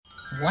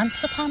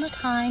Once upon a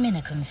time in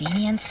a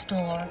convenience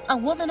store, a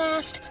woman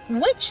asked,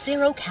 "Which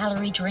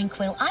zero-calorie drink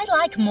will I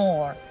like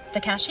more?" The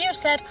cashier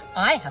said,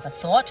 "I have a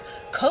thought.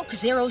 Coke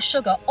Zero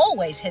Sugar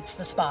always hits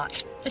the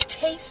spot." The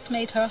taste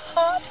made her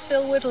heart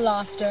fill with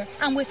laughter,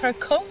 and with her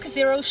Coke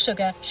Zero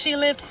Sugar, she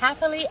lived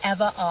happily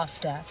ever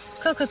after.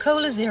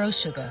 Coca-Cola Zero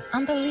Sugar,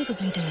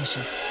 unbelievably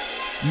delicious.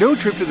 No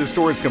trip to the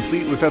store is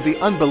complete without the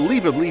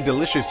unbelievably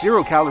delicious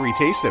zero-calorie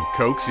taste of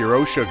Coke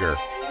Zero Sugar.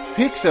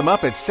 Pick some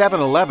up at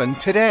 7-Eleven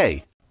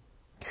today.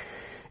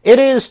 It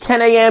is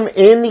 10 a.m.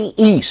 in the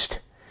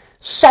East,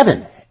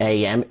 7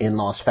 a.m. in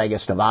Las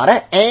Vegas,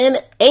 Nevada,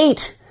 and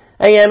 8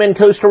 a.m. in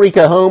Costa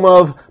Rica, home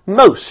of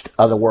most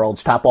of the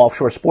world's top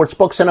offshore sports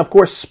books, and of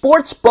course,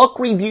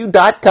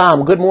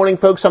 sportsbookreview.com. Good morning,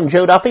 folks. I'm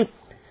Joe Duffy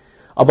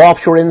of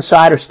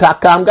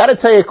OffshoreInsiders.com. Got to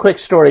tell you a quick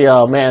story.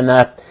 Oh, man,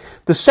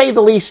 to say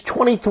the least,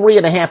 23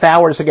 and a half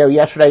hours ago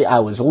yesterday,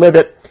 I was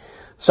livid.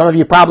 Some of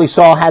you probably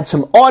saw I had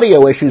some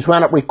audio issues,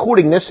 wound up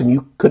recording this, and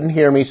you couldn't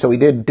hear me, so we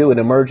did do an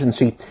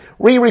emergency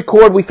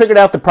re-record. We figured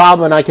out the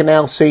problem, and I can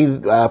now see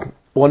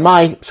on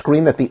my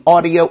screen that the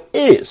audio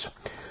is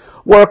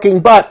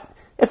working. But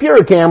if you're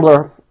a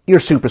gambler,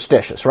 you're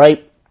superstitious,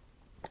 right?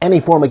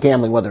 Any form of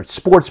gambling, whether it's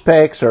sports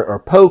picks or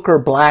poker,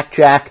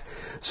 blackjack.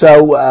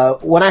 So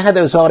when I had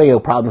those audio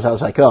problems, I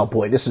was like, oh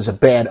boy, this is a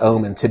bad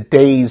omen.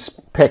 Today's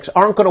picks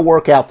aren't going to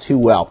work out too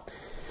well.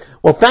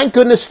 Well, thank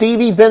goodness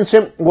Stevie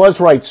Vincent was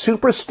right.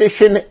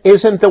 Superstition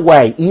isn't the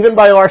way. Even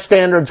by our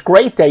standards,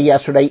 great day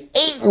yesterday.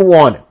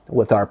 8-1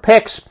 with our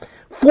picks.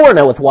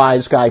 4-0 with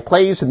Wise Guy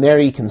Plays. And there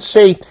you can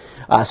see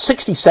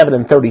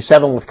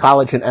 67-37 with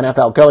college and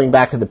NFL going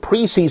back to the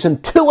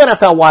preseason. 2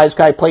 NFL Wise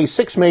Guy Plays,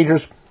 6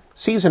 majors,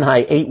 season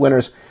high, 8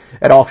 winners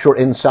at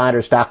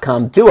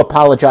OffshoreInsiders.com. Do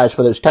apologize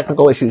for those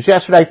technical issues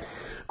yesterday.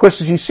 Of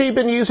course, as you see,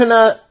 been using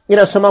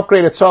some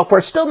upgraded software.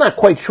 Still not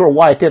quite sure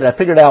why it did it. I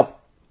figured out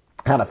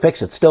how to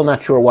fix it. Still not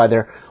sure why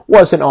there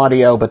wasn't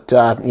audio, but,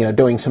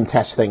 doing some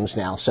test things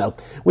now. So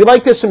we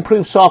like this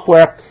improved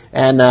software,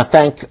 and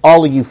thank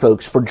all of you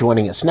folks for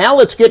joining us. Now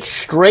let's get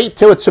straight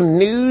to it. Some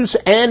news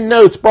and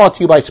notes brought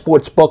to you by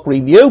Sportsbook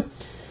Review.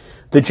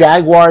 The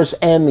Jaguars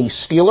and the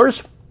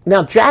Steelers.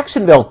 Now,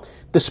 Jacksonville,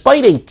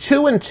 despite a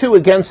 2-2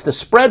 against the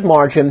spread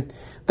margin,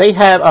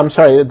 despite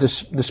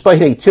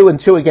a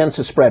 2-2 against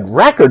the spread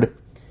record,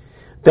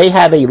 they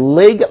have a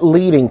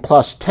league-leading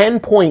plus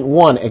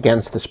 10.1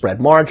 against the spread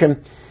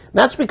margin.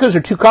 That's because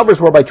their two covers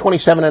were by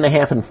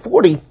 27.5 and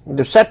 40.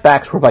 Their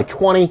setbacks were by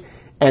 20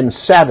 and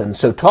 7.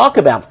 So talk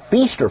about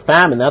feast or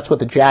famine. That's what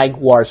the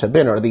Jaguars have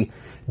been, or the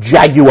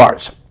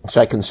Jaguars, so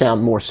I can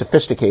sound more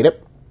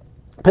sophisticated.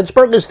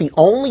 Pittsburgh is the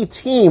only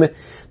team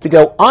to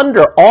go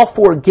under all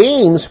 4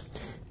 games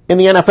in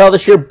the NFL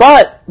this year,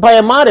 but by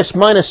a modest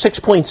minus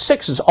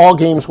 6.6 as all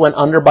games went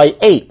under by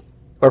 8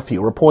 or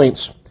fewer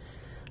points.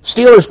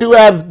 Steelers do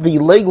have the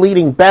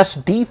league-leading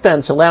best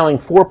defense, allowing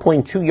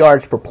 4.2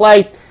 yards per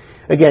play.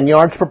 Again,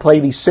 yards per play,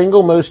 the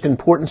single most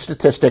important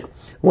statistic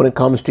when it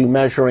comes to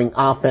measuring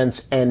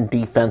offense and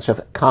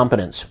defensive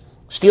competence.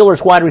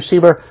 Steelers wide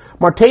receiver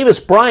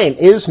Martavis Bryant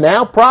is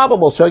now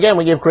probable. So again,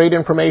 we give great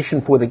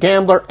information for the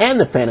gambler and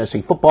the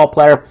fantasy football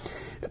player.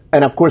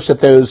 And of course, at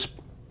those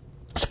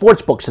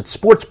sports books at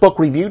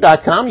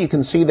sportsbookreview.com. You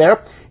can see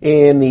there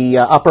in the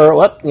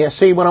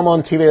see when I'm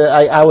on TV,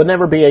 I would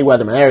never be a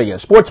weatherman. There you go.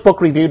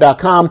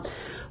 Sportsbookreview.com,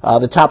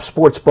 the top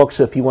sports books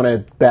if you want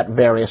to bet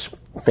various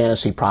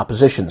fantasy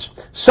propositions.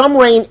 Some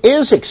rain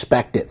is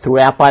expected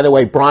throughout. By the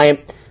way,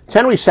 Bryant,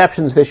 10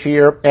 receptions this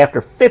year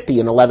after 50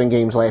 in 11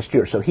 games last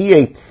year. So he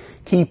a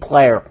key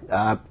player,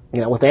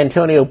 with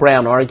Antonio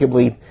Brown,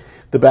 arguably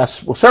the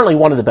best, well, certainly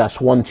one of the best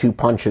 1-2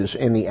 punches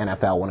in the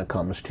NFL when it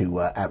comes to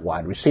at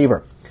wide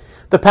receiver.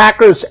 The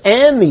Packers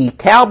and the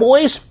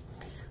Cowboys,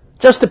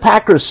 just the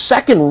Packers'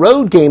 second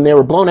road game. They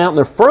were blown out in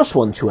their first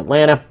one to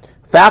Atlanta.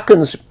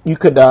 Falcons, you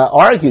could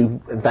argue,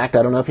 in fact,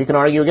 I don't know if you can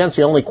argue against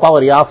the only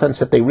quality offense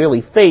that they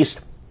really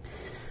faced.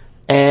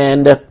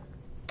 And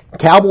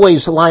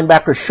Cowboys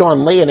linebacker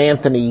Sean Lee and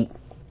Anthony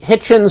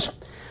Hitchens.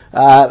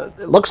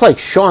 Looks like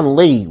Sean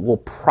Lee will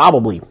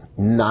probably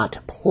not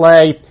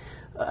play.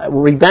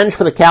 Revenge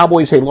for the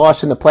Cowboys. They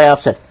lost in the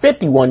playoffs at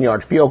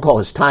 51-yard field goal.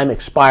 His time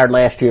expired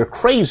last year.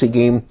 Crazy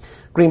game.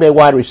 Green Bay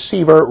wide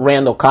receiver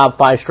Randall Cobb,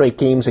 5 straight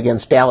games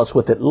against Dallas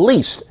with at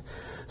least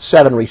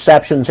 7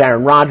 receptions.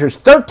 Aaron Rodgers,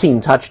 13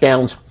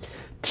 touchdowns,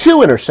 2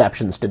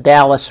 interceptions to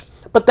Dallas.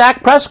 But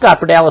Dak Prescott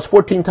for Dallas,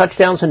 14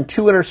 touchdowns and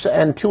 2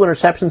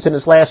 interceptions in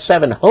his last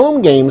 7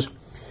 home games.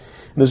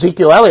 And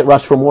Ezekiel Elliott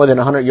rushed for more than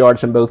 100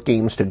 yards in both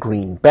games to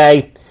Green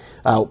Bay.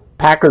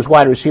 Packers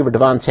wide receiver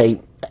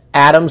Devontae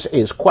Adams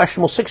is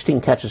questionable,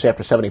 16 catches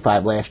after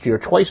 75 last year.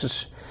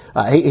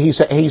 He's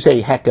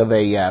a heck of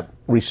a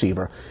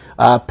receiver.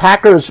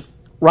 Packers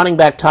running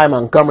back Ty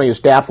Montgomery is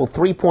doubtful,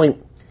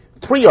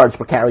 3.3 yards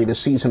per carry this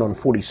season on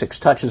 46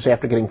 touches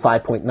after getting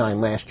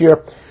 5.9 last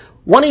year.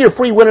 One of your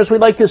free winners, we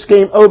like this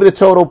game over the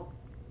total.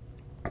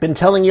 Been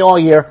telling you all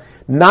year,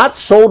 not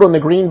sold on the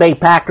Green Bay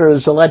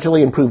Packers'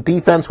 allegedly improved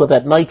defense with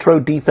that nitro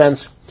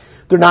defense.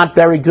 They're not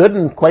very good,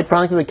 and quite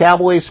frankly, the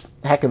Cowboys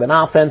heck of an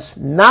offense,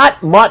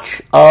 not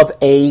much of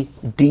a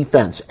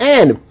defense.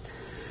 And,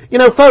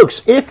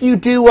 folks, if you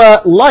do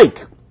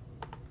like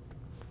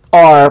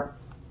our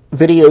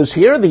videos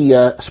here,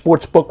 the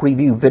Sportsbook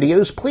Review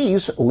videos,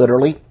 please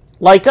literally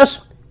like us.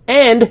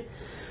 And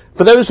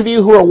for those of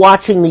you who are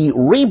watching the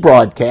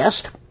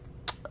rebroadcast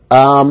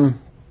on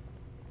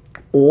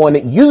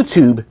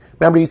YouTube,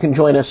 remember you can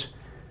join us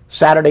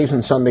Saturdays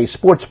and Sundays,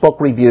 Sportsbook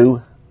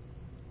Review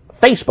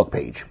Facebook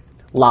page,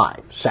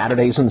 live,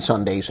 Saturdays and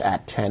Sundays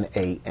at 10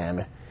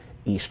 a.m.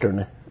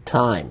 Eastern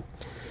Time.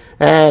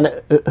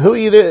 And who are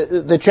you,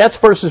 the Jets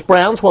versus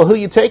Browns? Well, who are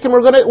you taking?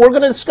 We're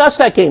gonna discuss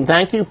that game.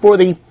 Thank you for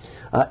the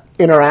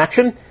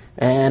interaction.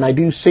 And I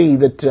do see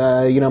that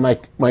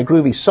my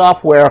Groovy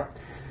software,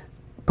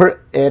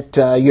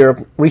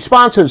 your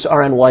responses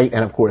are in white,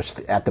 and of course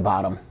at the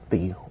bottom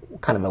the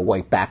kind of a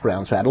white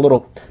background. So I had a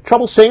little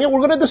trouble seeing it. We're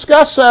going to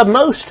discuss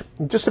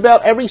just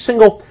about every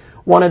single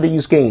one of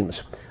these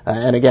games.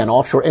 And again,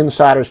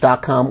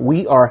 offshoreinsiders.com.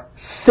 We are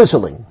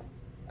sizzling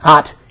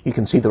hot. You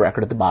can see the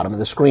record at the bottom of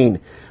the screen.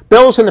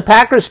 Bills and the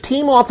Packers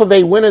team off of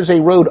a win as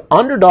a road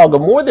underdog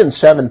of more than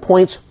 7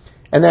 points,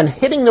 and then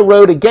hitting the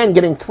road again,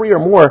 getting 3 or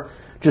more,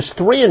 just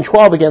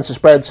 3-12 against the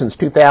spread since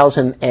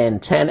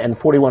 2010 and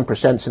 41%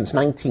 since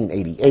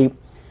 1988.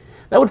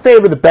 That would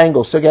favor the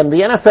Bengals. So again,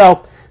 the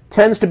NFL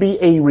tends to be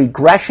a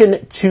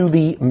regression to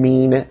the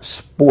mean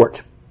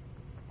sport.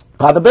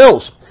 The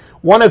Bills,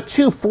 one of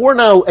 2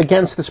 4-0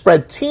 against the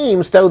spread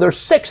teams, though they're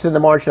 6th in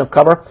the margin of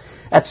cover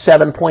at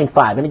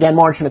 7.5. And again,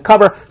 margin of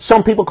cover,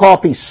 some people call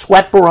it the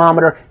sweat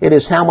barometer. It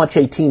is how much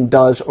a team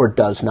does or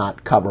does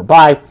not cover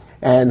by.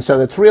 And so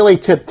it's really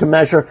to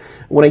measure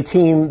when a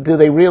team, do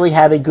they really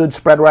have a good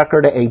spread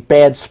record, a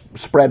bad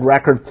spread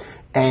record?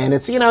 And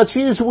it's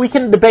used, we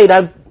can debate.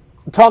 I've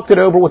talked it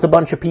over with a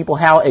bunch of people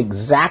how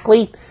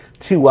exactly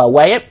to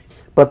weigh it,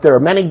 but there are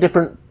many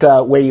different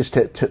ways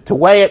to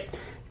weigh it.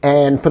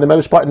 And for the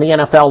most part in the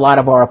NFL, a lot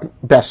of our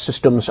best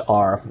systems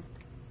are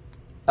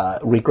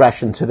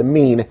regression to the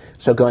mean,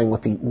 so going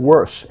with the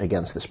worse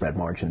against the spread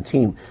margin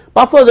team.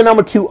 Buffalo, the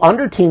number 2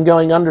 under team,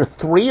 going under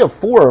 3 of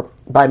 4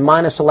 by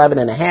minus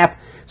 11.5.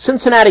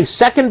 Cincinnati,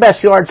 second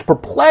best yards per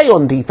play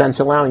on defense,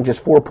 allowing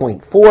just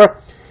 4.4.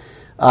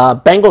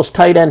 Bengals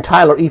tight end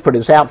Tyler Eifert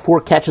is out,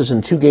 4 catches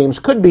in 2 games.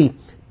 Could be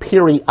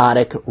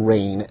periodic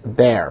rain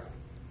there.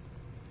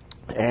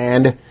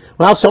 And,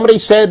 well, somebody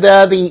said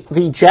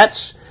the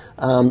Jets,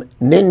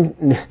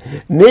 Ninja,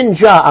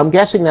 I'm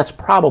guessing that's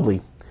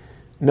probably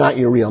not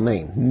your real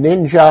name.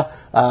 Ninja,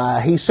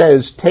 he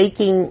says,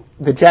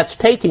 the Jets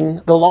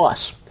taking the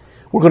loss.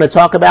 We're going to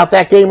talk about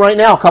that game right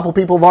now. A couple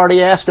people have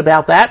already asked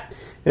about that,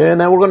 and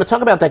we're going to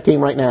talk about that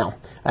game right now.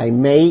 I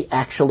may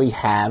actually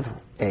have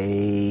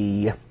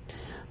a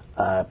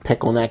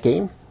pick on that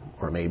game,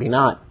 or maybe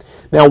not.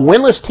 Now,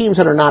 winless teams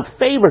that are not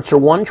favorites are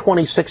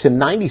 126 and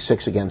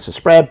 96 against the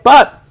spread,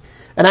 but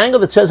an angle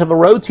that says if a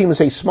road team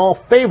is a small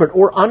favorite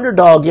or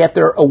underdog, yet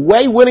their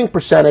away winning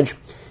percentage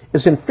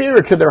is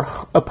inferior to their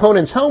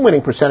opponent's home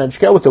winning percentage,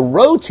 go with the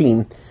road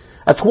team.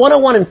 That's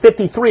 101 and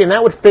 53, and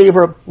that would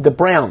favor the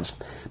Browns.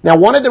 Now,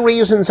 one of the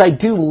reasons I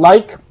do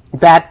like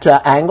that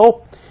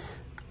angle,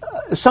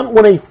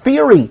 when a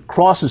theory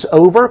crosses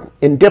over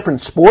in different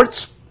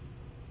sports,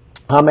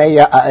 I'm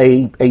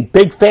a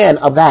big fan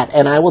of that.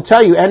 And I will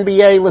tell you,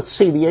 NBA, let's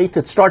see, the 8th,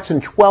 it starts in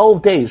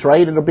 12 days,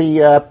 right? It'll be,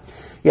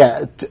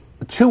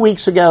 2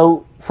 weeks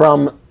ago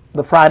from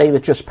the Friday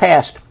that just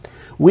passed.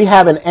 We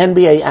have an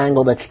NBA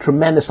angle that's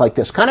tremendous like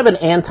this, kind of an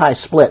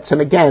anti-splits.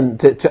 And again,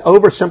 to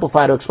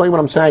oversimplify, to explain what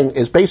I'm saying,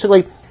 is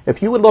basically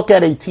if you would look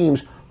at a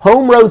team's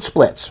home-road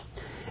splits,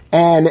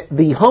 and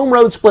the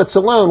home-road splits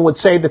alone would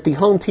say that the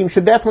home team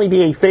should definitely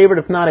be a favorite,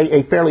 if not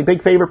a fairly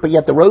big favorite, but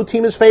yet the road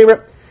team is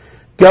favorite,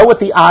 go with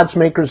the odds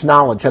maker's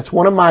knowledge. That's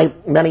one of my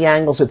many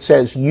angles that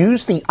says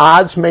use the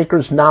odds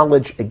maker's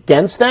knowledge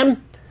against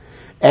them.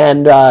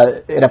 And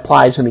it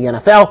applies in the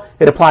NFL,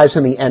 it applies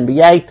in the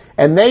NBA,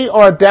 and they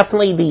are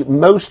definitely the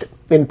most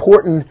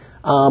important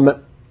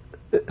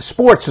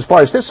sports as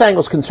far as this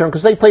angle is concerned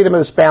because they play the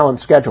most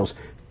balanced schedules.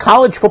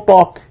 College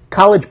football,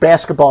 college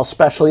basketball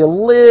especially, a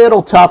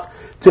little tough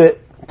to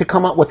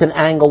come up with an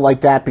angle like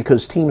that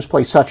because teams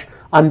play such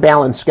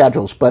unbalanced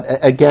schedules. But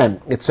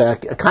again, it's a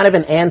kind of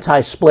an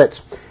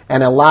anti-splits,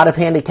 and a lot of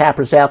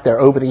handicappers out there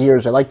over the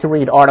years, I like to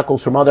read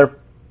articles from other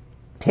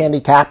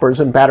handicappers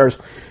and bettors,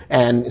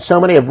 and so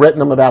many have written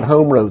them about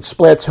home road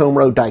splits, home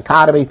road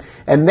dichotomy,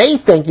 and they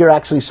think you're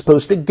actually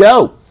supposed to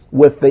go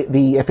with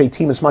the if a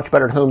team is much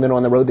better at home than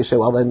on the road, they say,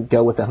 well, then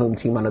go with the home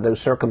team under those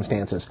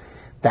circumstances.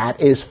 That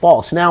is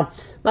false. Now,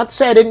 not to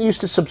say I didn't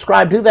used to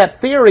subscribe to that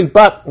theory,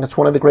 but that's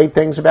one of the great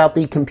things about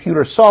the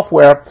computer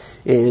software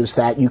is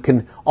that you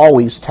can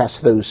always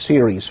test those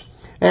series.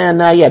 And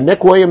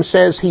Nick Williams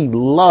says he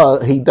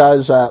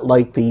does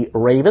like the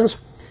Ravens,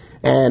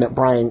 and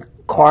Brian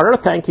Carter,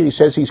 thank you. He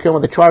says he's going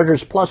with the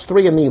Chargers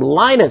 +3 and the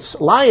Lions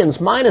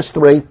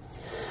 -3.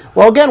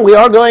 Well, again, we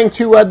are going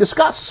to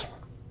discuss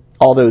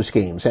all those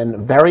games, and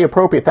very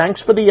appropriate.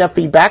 Thanks for the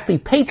feedback. The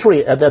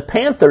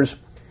Panthers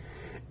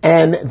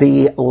and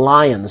the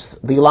Lions.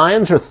 The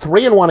Lions are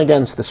 3-1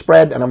 against the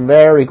spread, and I'm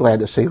very glad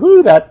to see,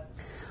 that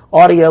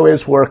audio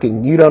is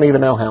working. You don't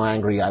even know how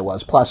angry I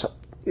was. Plus,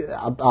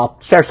 I'll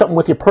share something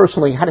with you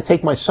personally. I had to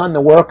take my son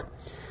to work,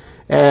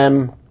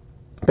 and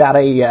about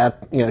a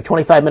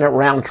 25-minute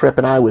round trip,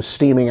 and I was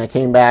steaming. I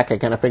came back. I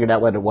kind of figured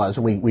out what it was,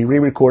 and we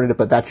re-recorded it,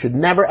 but that should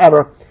never,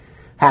 ever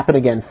happen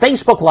again.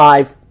 Facebook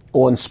Live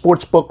on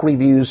Sportsbook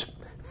Reviews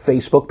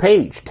Facebook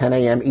page, 10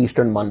 a.m.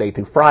 Eastern, Monday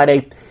through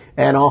Friday.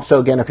 And also,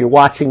 again, if you're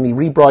watching the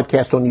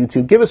rebroadcast on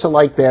YouTube, give us a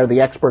like there.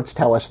 The experts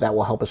tell us that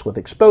will help us with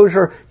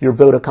exposure. Your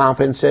vote of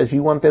confidence says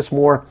you want this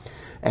more.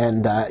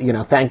 And,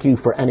 thank you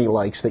for any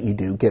likes that you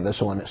do give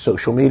us on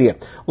social media.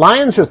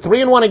 Lions are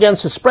 3-1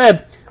 against the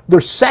spread. They're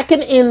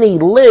second in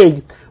the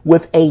league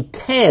with a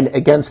 10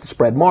 against the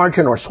spread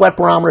margin, or sweat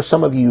barometer.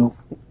 Some of you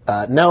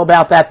know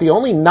about that. The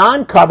only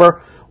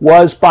non-cover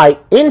was by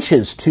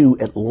inches to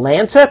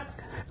Atlanta.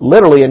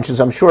 Literally inches.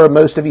 I'm sure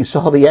most of you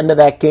saw the end of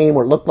that game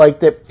where it looked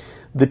like that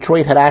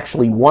Detroit had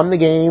actually won the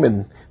game,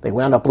 and they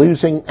wound up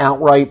losing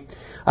outright.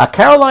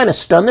 Carolina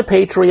stunned the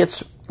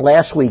Patriots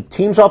last week.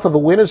 Teams off of a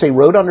win as a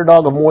road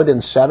underdog of more than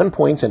 7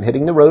 points and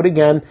hitting the road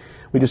again.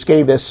 We just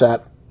gave this,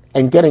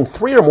 and getting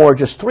 3 or more,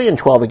 just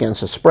 3-12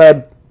 against the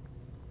spread,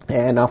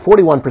 and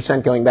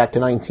 41% going back to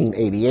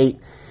 1988.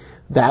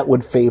 That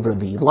would favor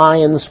the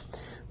Lions.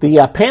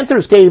 The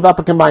Panthers gave up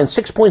a combined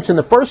 6 points in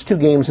the first 2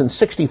 games and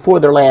 64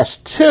 their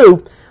last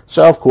 2.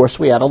 So, of course,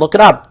 we had to look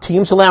it up.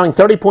 Teams allowing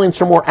 30 points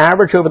or more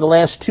average over the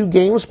last 2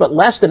 games, but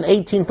less than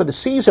 18 for the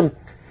season,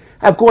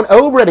 have gone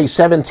over at a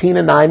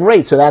 17-9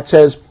 rate. So that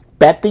says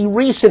bet the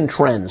recent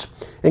trends,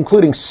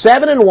 including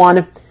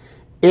 7-1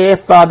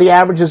 if the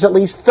average is at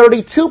least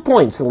 32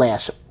 points the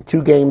last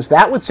 2 games.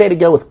 That would say to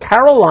go with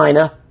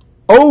Carolina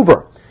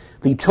over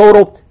the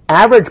total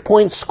average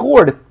points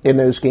scored in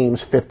those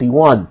games,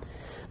 51.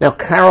 Now,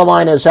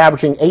 Carolina is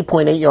averaging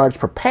 8.8 yards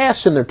per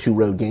pass in their 2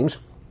 road games.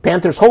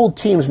 Panthers hold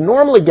teams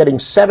normally getting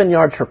 7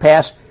 yards per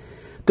pass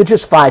to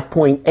just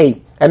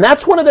 5.8. And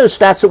that's one of those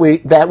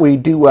stats that we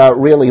do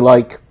really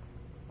like,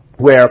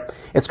 where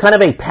it's kind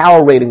of a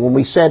power rating. When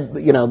we said,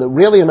 the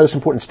really the most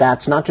important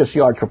stats, not just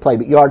yards per play,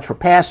 but yards per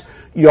pass,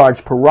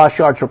 yards per rush,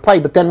 yards per play,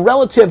 but then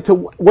relative to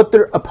what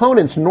their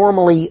opponents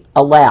normally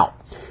allow.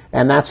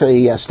 And that's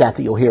a stat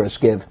that you'll hear us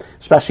give,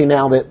 especially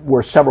now that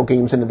we're several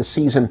games into the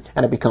season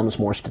and it becomes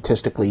more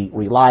statistically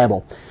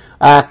reliable.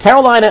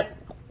 Carolina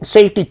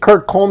safety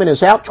Kurt Coleman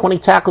is out, 20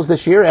 tackles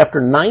this year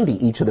after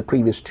 90 each of the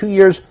previous 2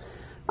 years.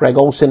 Greg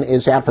Olsen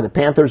is out for the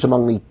Panthers,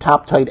 among the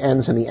top tight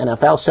ends in the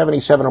NFL,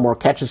 77 or more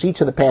catches each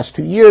of the past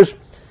 2 years.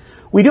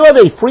 We do have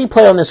a free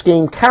play on this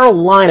game,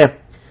 Carolina,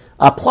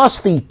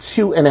 plus the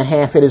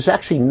 2.5. It is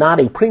actually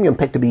not a premium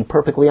pick, to be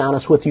perfectly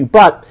honest with you,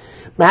 but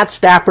Matt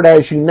Stafford,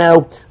 as you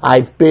know,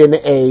 I've been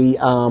a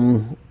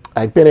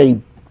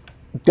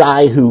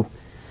guy who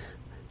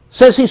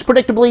says he's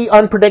predictably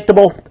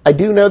unpredictable. I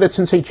do know that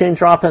since he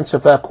changed our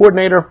offensive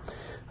coordinator,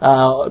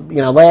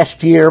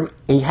 last year,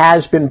 he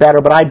has been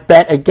better, but I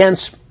bet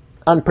against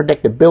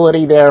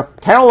unpredictability there.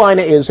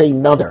 Carolina is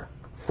another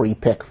free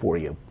pick for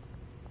you.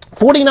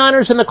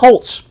 49ers and the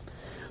Colts.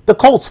 The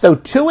Colts, though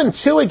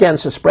 2-2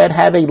 against the spread,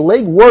 have a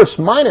league worst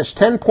minus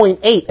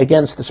 10.8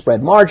 against the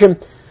spread margin.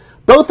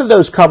 Both of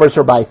those covers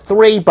are by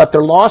 3, but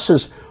their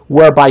losses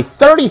were by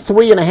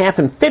 33.5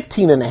 and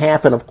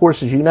 15.5. And, of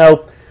course, as you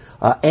know,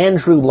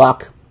 Andrew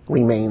Luck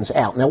remains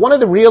out. Now, one of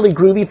the really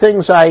groovy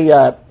things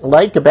I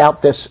like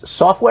about this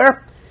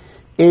software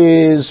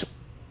is,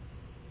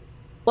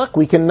 look,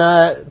 we can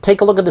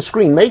take a look at the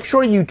screen. Make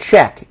sure you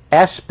check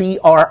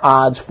SBR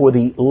odds for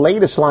the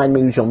latest line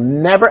moves. You'll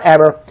never,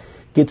 ever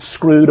get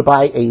screwed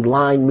by a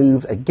line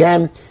move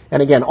again.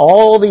 And, again,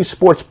 all these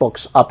sports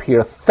books up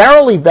here,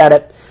 thoroughly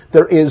vetted.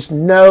 There is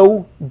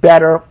no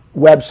better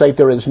website.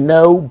 There is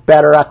no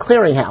better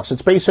clearinghouse.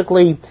 It's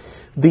basically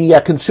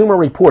the Consumer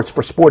Reports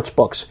for sports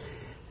books.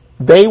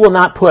 They will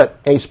not put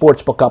a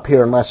sports book up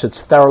here unless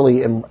it's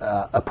thoroughly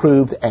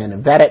approved and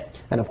vetted.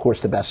 And, of course,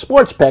 the best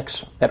sports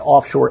picks at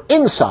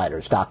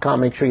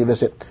offshoreinsiders.com. Make sure you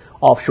visit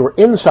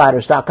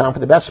offshoreinsiders.com for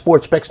the best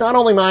sports picks. Not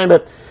only mine,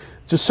 but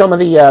just some of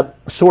the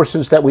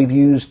sources that we've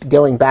used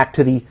going back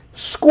to the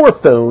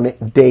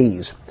Scorephone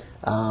days.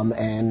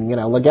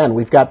 Again,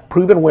 we've got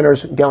proven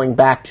winners going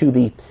back to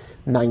the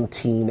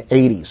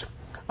 1980s.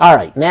 All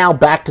right, now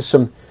back to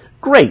some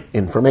great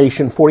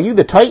information for you.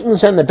 The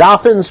Titans and the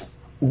Dolphins,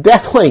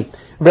 definitely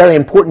very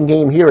important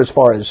game here as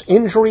far as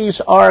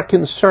injuries are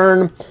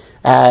concerned.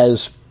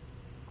 Let's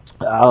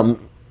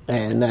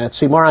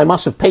see, Mara, I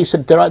must have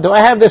pasted. Do I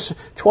have this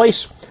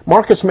twice?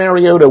 Marcus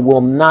Mariota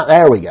will not.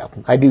 There we go.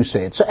 I do see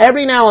it. So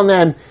every now and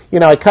then,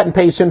 I cut and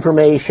paste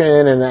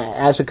information, and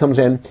as it comes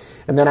in,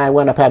 and then I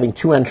went up having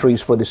 2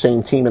 entries for the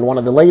same team. And one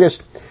of the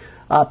latest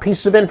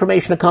pieces of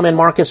information to come in: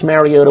 Marcus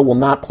Mariota will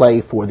not play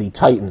for the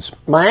Titans.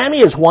 Miami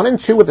is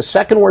 1-2 with the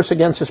second worst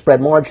against the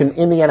spread margin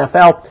in the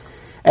NFL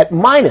at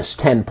minus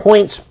 10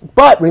 points.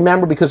 But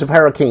remember, because of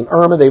Hurricane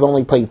Irma, they've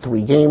only played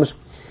 3 games.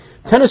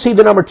 Tennessee,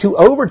 the number 2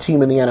 over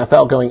team in the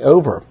NFL, going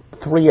over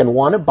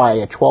 3-1 by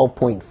a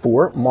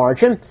 12.4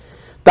 margin.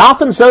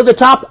 Dolphins, though, the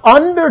top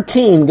under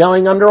team,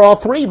 going under all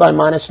three by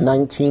minus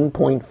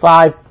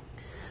 19.5.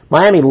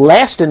 Miami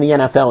last in the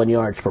NFL in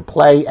yards per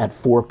play at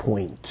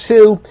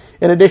 4.2.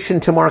 In addition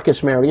to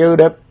Marcus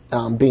Mariota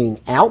being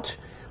out,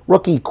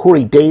 rookie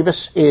Corey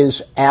Davis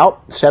is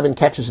out. 7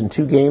 catches in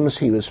 2 games.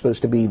 He was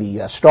supposed to be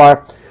the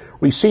star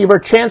receiver.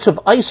 Chance of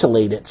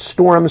isolated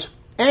storms.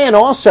 And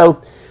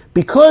also,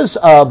 because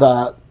of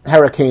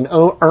Hurricane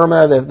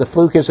Irma, the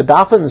fluke is the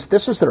Dolphins,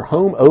 this is their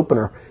home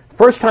opener.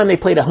 First time they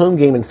played a home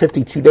game in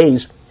 52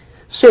 days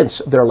since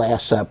their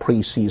last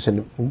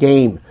preseason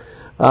game.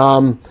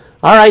 All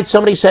right,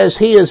 somebody says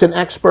he is an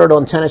expert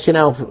on tennis. You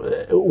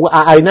know,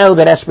 I know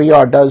that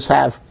SBR does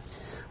have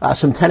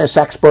some tennis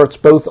experts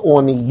both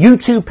on the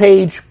YouTube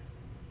page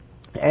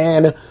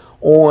and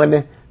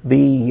on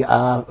the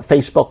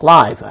Facebook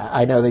Live.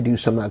 I know they do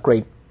some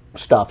great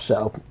stuff.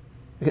 So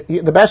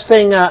the best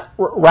thing,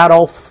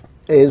 Radolf,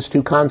 is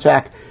to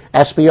contact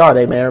SBR.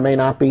 They may or may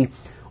not be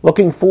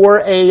looking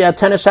for a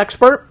tennis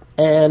expert,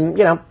 and,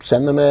 you know,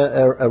 send them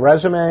a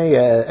resume,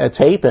 a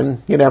tape,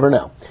 and you never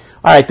know.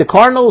 All right, the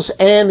Cardinals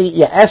and the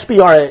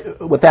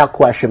SBR, without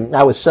question.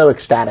 I was so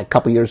ecstatic a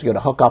couple years ago to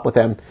hook up with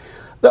them.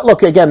 But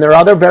look, again, there are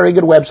other very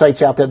good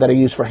websites out there that are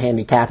used for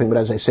handicapping, but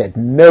as I said,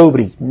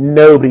 nobody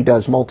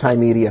does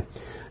multimedia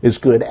as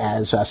good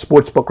as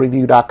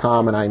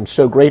sportsbookreview.com, and I'm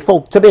so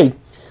grateful to be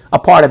a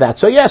part of that.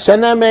 So yeah,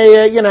 send them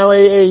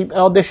a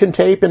audition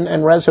tape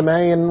and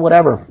resume and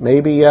whatever.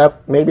 Maybe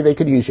they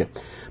could use you.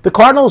 The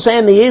Cardinals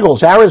and the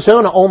Eagles.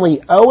 Arizona only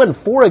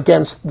 0-4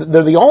 against.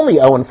 They're the only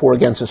 0-4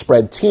 against a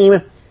spread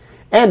team,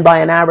 and by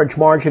an average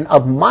margin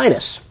of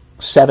minus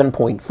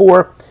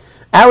 7.4.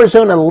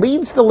 Arizona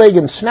leads the league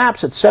in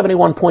snaps at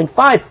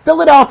 71.5.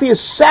 Philadelphia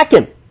is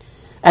second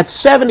at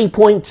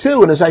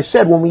 70.2. And as I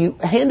said, when we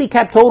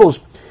handicap totals,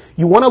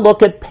 you want to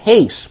look at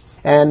pace.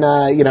 And,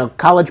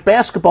 college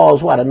basketball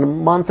is, a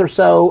month or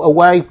so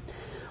away?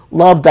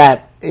 Love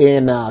that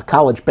in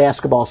college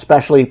basketball,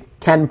 especially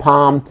Ken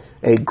Pom,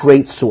 a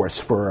great source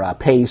for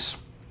pace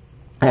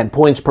and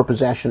points per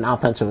possession,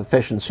 offensive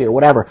efficiency, or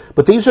whatever.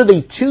 But these are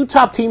the 2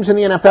 top teams in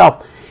the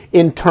NFL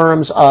in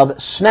terms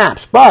of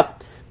snaps.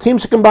 But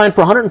teams that combine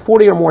for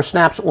 140 or more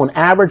snaps on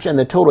average, and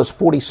the total is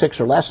 46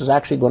 or less, is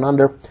actually going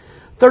under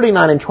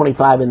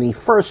 39-25 in the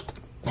first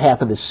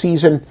half of the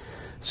season.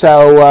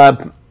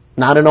 So,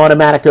 not an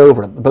automatic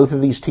over. Both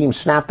of these teams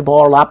snap the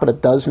ball a lot, but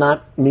it does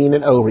not mean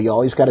an over. You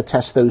always got to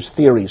test those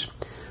theories.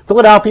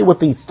 Philadelphia with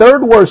the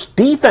 3rd worst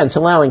defense,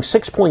 allowing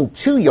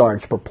 6.2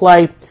 yards per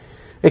play.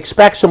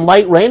 Expect some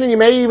light rain, and you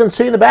may even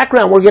see in the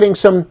background we're getting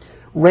some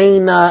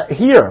rain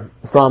here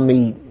from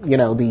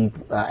the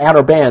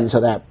outer bands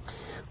of that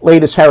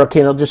latest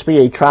hurricane. It'll just be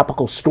a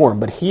tropical storm.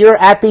 But here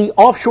at the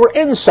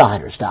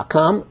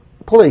offshoreinsiders.com,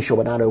 palatial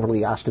but not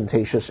overly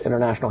ostentatious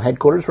international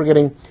headquarters, we're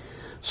getting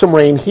some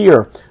rain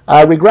here.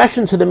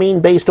 Regression to the mean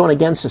based on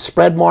against the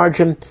spread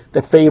margin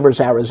that favors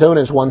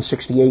Arizona is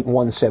 168 and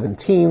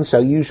 117. So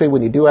usually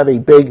when you do have a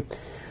big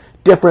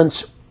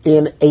difference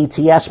in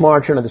ATS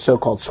margin, or the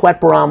so-called sweat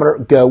barometer,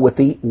 go with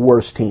the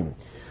worst team.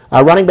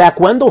 Running back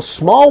Wendell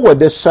Smallwood,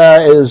 this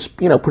is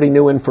pretty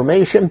new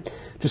information.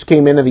 Just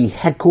came into the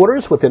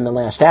headquarters within the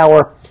last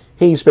hour.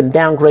 He's been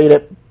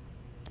downgraded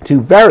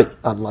to very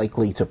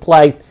unlikely to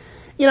play.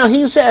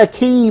 He's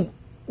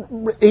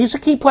a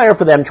key player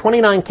for them.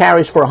 29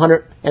 carries for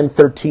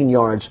 113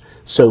 yards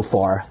so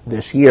far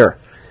this year.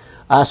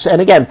 And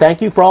again,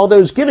 thank you for all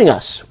those giving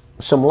us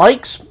some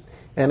likes.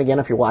 And again,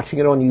 if you're watching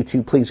it on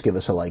YouTube, please give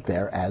us a like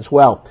there as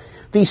well.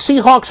 The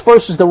Seahawks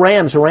versus the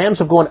Rams. The Rams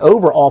have gone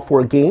over all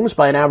 4 games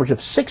by an average of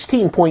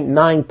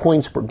 16.9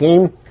 points per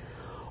game.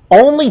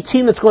 Only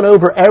team that's gone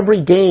over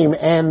every game,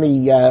 and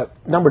the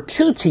number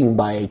 2 team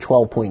by a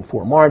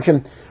 12.4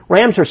 margin.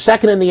 Rams are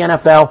second in the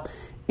NFL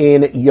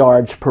in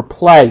yards per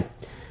play.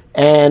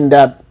 And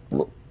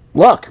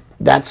look,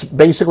 that's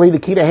basically the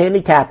key to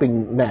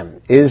handicapping them.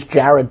 Is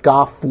Jared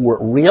Goff for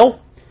real?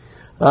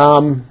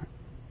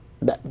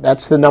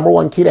 That's the number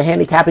 1 key to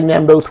handicapping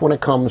them, both when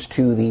it comes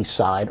to the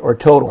side or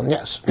total. And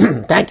yes,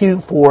 thank you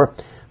for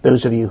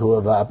those of you who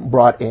have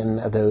brought in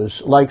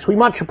those likes. We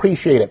much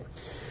appreciate it.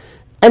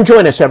 And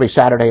join us every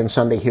Saturday and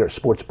Sunday here at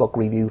Sportsbook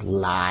Review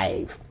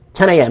Live,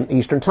 10 a.m.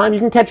 Eastern Time. You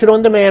can catch it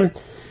on demand.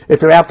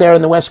 If you're out there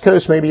in the West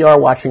Coast, maybe you are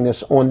watching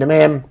this on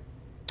demand.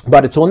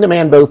 But it's on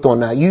demand both on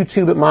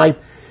YouTube at my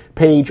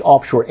page,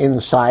 Offshore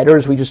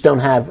Insiders. We just don't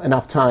have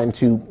enough time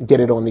to get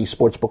it on the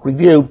Sportsbook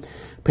Review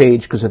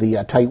page because of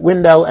the tight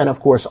window. And, of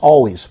course,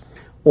 always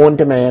on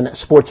demand,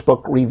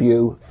 Sportsbook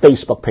Review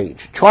Facebook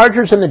page.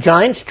 Chargers and the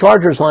Giants.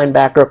 Chargers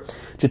linebacker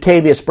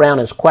Jatavius Brown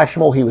is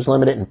questionable. He was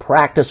limited in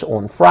practice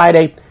on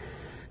Friday.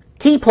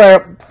 Key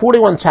player,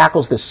 41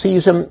 tackles this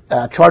season.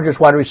 Chargers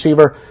wide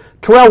receiver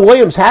Terrell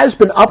Williams has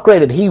been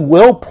upgraded. He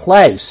will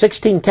play.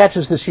 16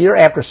 catches this year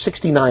after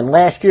 69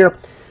 last year.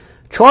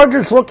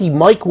 Chargers rookie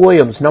Mike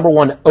Williams,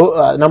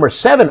 number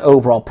 7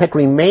 overall pick,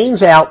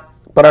 remains out,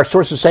 but our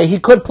sources say he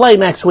could play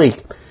next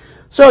week.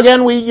 So again,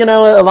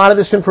 a lot of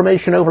this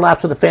information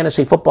overlaps with the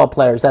fantasy football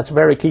players. That's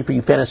very key for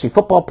you fantasy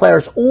football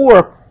players,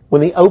 or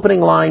when the opening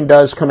line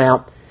does come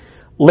out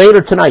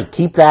later tonight.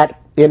 Keep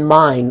that in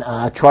mind,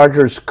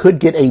 Chargers could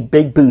get a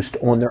big boost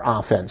on their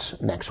offense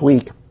next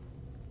week.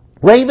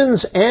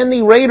 Ravens and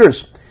the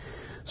Raiders.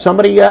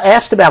 Somebody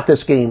asked about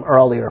this game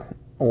earlier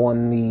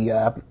on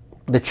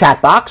the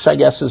chat box, I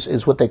guess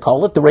is what they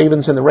call it, the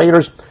Ravens and the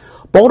Raiders.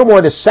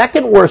 Baltimore, the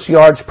second worst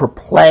yards per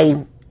play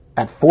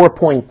at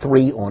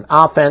 4.3 on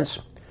offense.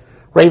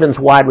 Ravens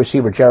wide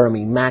receiver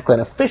Jeremy Maclin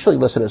officially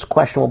listed as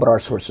questionable, but our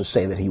sources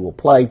say that he will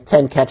play.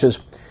 10 catches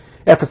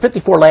after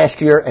 54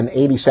 last year and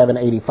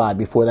 87-85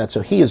 before that,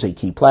 so he is a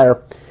key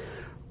player.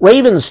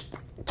 Ravens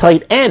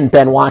tight end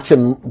Ben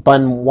Watson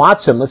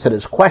listed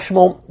as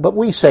questionable, but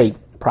we say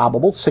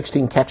probable.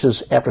 16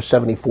 catches after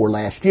 74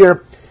 last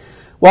year.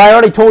 Well, I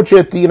already told you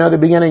at the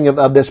beginning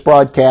of this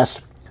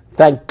broadcast,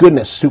 thank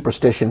goodness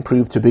superstition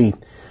proved to be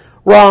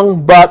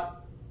wrong,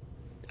 but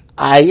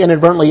I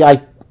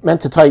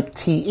meant to type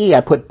TE.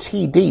 I put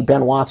TD,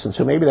 Ben Watson,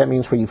 so maybe that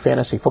means for you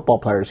fantasy football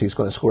players he's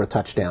going to score a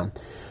touchdown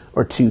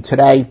or two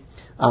today.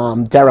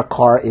 Derek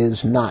Carr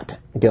is not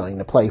going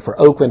to play for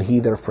Oakland. He,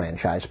 their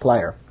franchise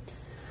player.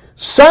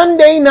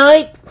 Sunday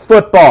night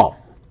football.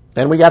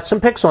 And we got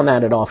some picks on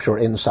that at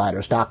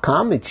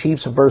offshoreinsiders.com. The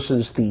Chiefs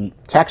versus the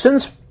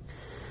Texans.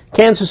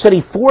 Kansas City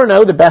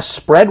 4-0, the best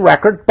spread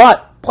record,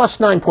 but plus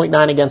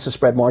 9.9 against the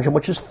spread margin,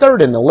 which is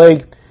third in the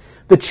league.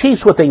 The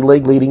Chiefs with a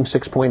league-leading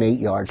 6.8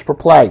 yards per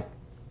play.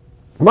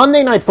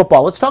 Monday Night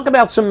Football. Let's talk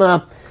about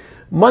some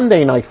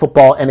Monday Night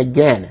Football. And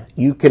again,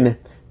 you can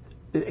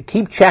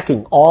keep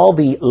checking all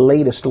the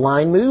latest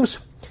line moves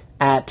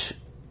at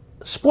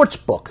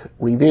Sportsbook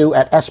Review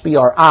at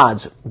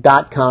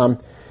SBRodds.com.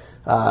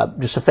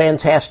 Just a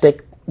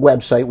fantastic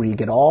website where you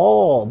get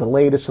all the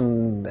latest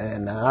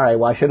and all right,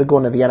 well, I should have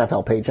gone to the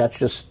NFL page. That's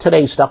just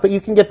today's stuff. But you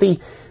can get you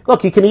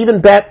can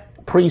even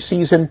bet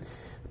preseason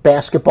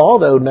basketball,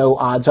 though no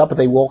odds up, but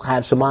they will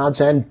have some odds,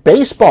 and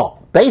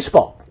baseball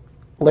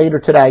later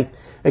today.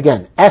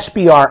 Again,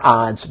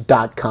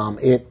 SBRodds.com.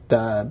 It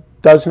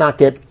does not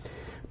get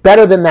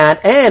better than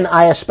that, and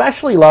I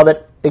especially love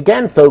it,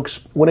 again, folks,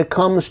 when it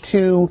comes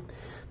to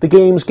the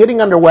games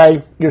getting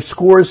underway, your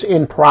scores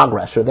in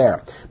progress are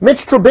there.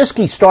 Mitch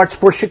Trubisky starts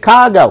for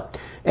Chicago,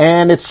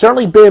 and it's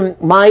certainly been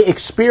my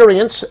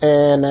experience,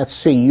 and let's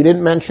see, you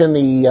didn't mention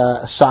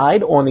the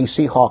side on the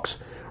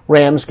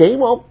Seahawks-Rams game.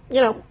 Well,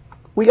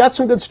 we got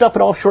some good stuff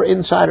at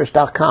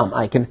offshoreinsiders.com.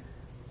 I can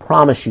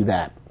promise you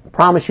that.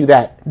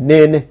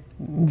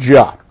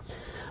 Ninja.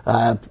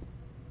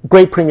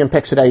 Great premium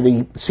picks today,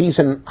 the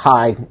season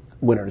high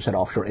winners at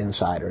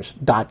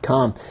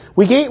offshoreinsiders.com.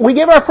 We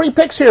give our free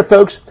picks here,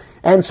 folks,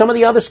 and some of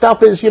the other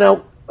stuff is,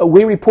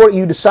 we report,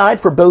 you decide,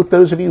 for both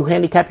those of you who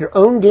handicap your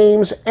own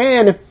games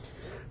and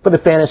for the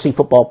fantasy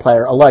football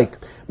player alike.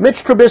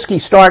 Mitch Trubisky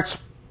starts,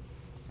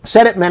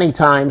 said it many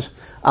times,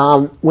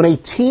 when a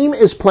team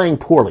is playing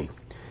poorly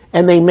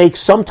and they make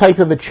some type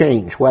of a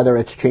change, whether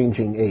it's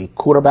changing a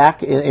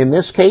quarterback in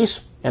this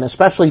case, and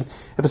especially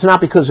if it's not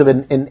because of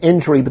an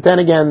injury, but then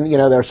again,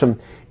 there's some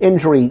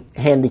injury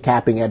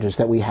handicapping edges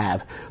that we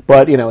have.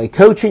 But, a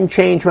coaching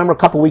change. Remember a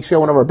couple weeks ago,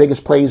 one of our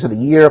biggest plays of the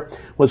year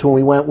was when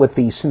we went with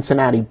the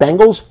Cincinnati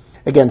Bengals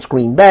against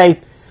Green Bay,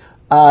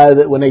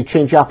 when they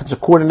changed the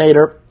offensive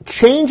coordinator.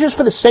 Changes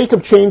for the sake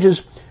of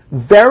changes,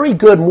 very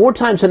good. More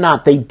times than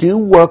not, they do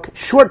work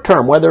short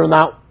term, whether or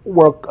not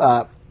work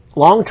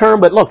long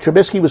term. But look,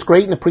 Trubisky was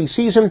great in the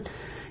preseason.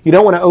 You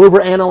don't want to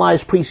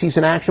overanalyze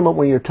preseason action, but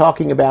when you're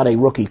talking about a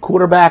rookie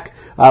quarterback,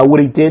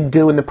 what he did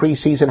do in the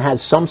preseason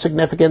has some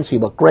significance. He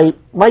looked great.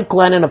 Mike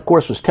Glennon, of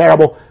course, was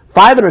terrible.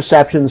 5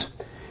 interceptions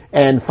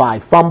and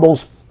 5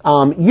 fumbles.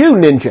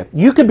 Ninja,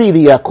 you could be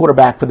the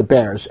quarterback for the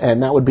Bears,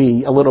 and that would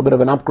be a little bit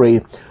of an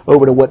upgrade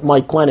over to what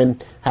Mike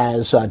Glennon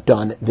has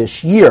done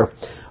this year.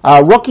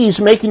 Rookies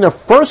making their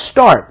first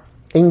start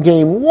in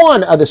game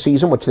 1 of the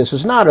season, which this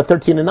is not, a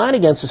 13-9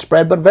 against the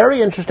spread, but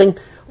very interesting,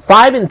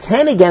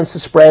 5-10 against the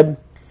spread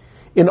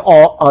in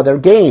all other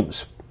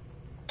games.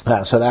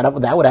 So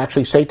that would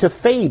actually say to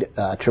fade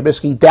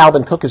Trubisky.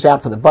 Dalvin Cook is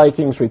out for the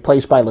Vikings,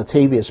 replaced by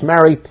Latavius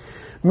Murray.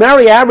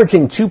 Murray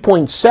averaging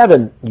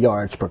 2.7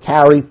 yards per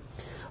carry.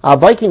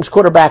 Vikings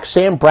quarterback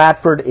Sam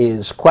Bradford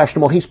is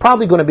questionable. He's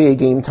probably going to be a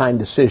game-time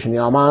decision.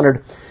 I'm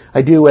honored.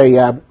 I do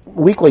a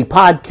weekly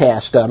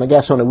podcast. I'm a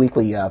guest on a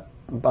weekly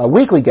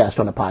guest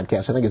on a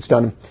podcast. I think it's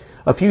done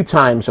a few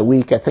times a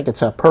week. I think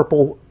it's a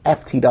Purple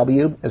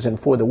FTW, as in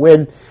for the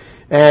win.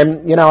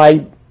 And,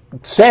 I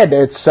said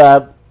it's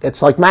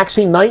like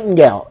Maxine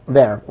Nightingale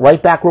there,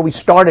 right back where we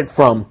started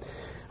from.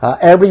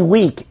 Every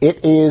week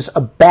it is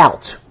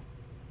about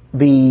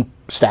the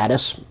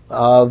status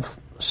of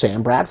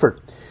Sam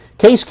Bradford.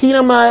 Case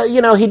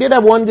Keenum, he did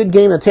have one good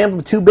game in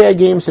Tampa, 2 bad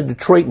games in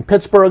Detroit and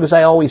Pittsburgh, as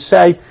I always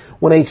say.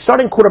 When a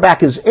starting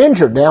quarterback is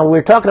injured, now we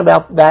were talking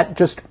about that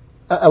just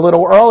a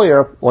little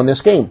earlier on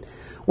this game.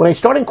 When a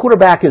starting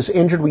quarterback is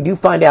injured, we do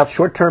find out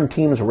short-term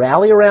teams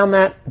rally around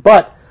that,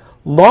 but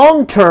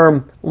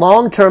long-term,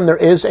 there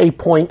is a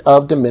point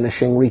of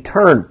diminishing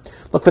return.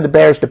 Look for the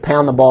Bears to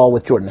pound the ball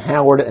with Jordan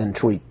Howard and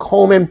Tariq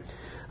Coleman.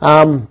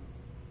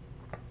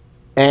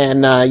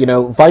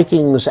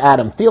 Vikings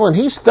Adam Thielen,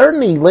 he's third in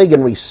the league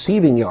in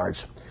receiving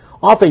yards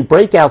off a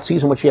breakout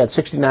season, which he had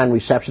 69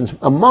 receptions,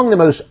 among the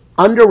most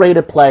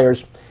underrated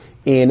players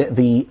in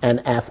the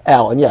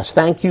NFL. And yes,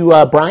 thank you,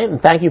 Brian,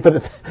 and thank you for the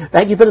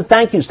thank you for the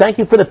thank yous. Thank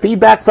you for the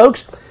feedback,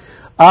 folks.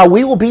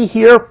 We will be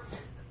here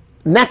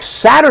next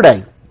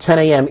Saturday, 10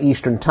 a.m.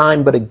 Eastern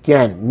Time. But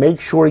again, make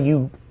sure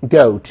you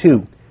go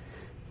to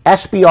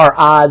SBR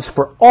Odds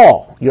for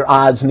all your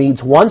odds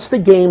needs. Once the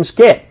games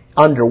get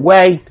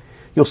underway,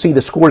 you'll see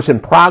the scores in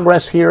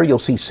progress here. You'll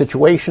see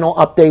situational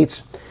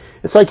updates.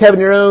 It's like having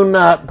your own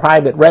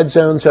private red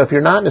zone. So if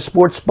you're not in a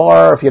sports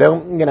bar, if you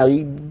don't,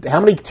 how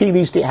many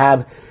TVs do you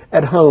have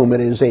at home?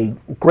 It is a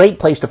great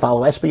place to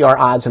follow SBR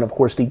Odds. And, of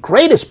course, the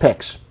greatest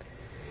picks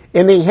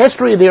in the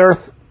history of the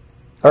earth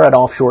are at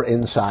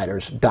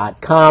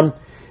offshoreinsiders.com.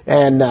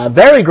 And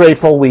very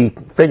grateful we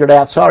figured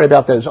out. Sorry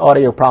about those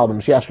audio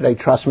problems yesterday.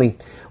 Trust me.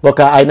 Look,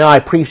 I know I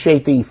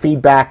appreciate the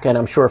feedback, and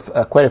I'm sure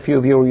quite a few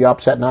of you were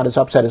upset, not as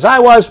upset as I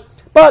was.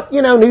 But,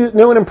 new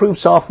and improved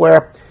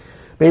software.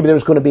 Maybe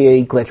there's going to be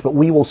a glitch. But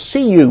we will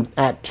see you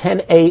at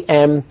 10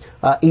 a.m.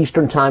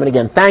 Eastern Time. And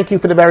again, thank you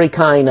for the very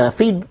kind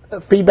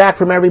feedback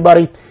from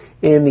everybody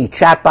in the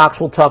chat box.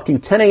 We'll talk to you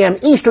 10 a.m.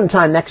 Eastern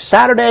Time next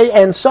Saturday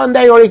and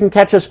Sunday, or you can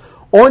catch us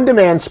on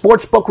demand,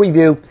 Sportsbook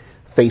Review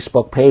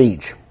Facebook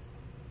page.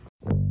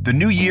 The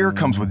new year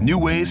comes with new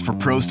ways for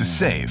pros to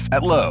save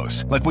at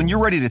Lowe's. Like when you're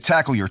ready to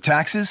tackle your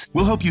taxes,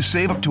 we'll help you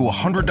save up to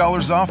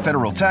 $100 off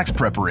federal tax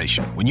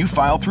preparation when you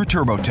file through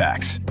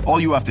TurboTax. All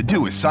you have to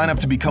do is sign up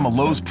to become a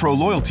Lowe's Pro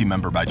Loyalty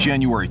member by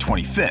January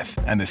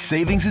 25th, and the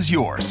savings is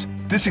yours.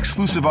 This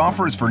exclusive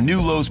offer is for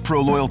new Lowe's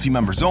Pro Loyalty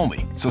members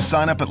only, so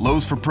sign up at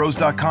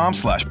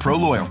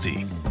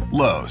lowesforpros.com/proloyalty.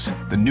 Lowe's,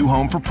 the new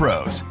home for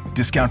pros.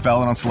 Discount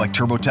valid on select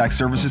TurboTax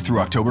services through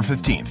October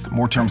 15th.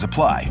 More terms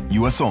apply.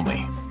 U.S.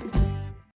 only.